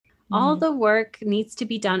All the work needs to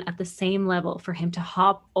be done at the same level for him to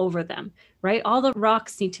hop over them, right? All the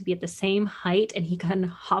rocks need to be at the same height and he can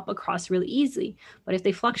hop across really easily. But if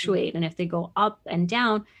they fluctuate and if they go up and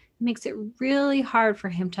down, it makes it really hard for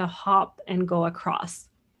him to hop and go across.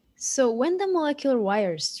 So when the molecular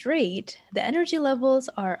wire is straight, the energy levels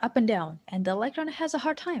are up and down, and the electron has a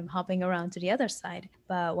hard time hopping around to the other side.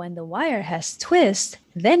 But when the wire has twist,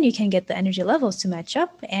 then you can get the energy levels to match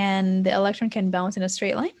up, and the electron can bounce in a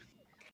straight line.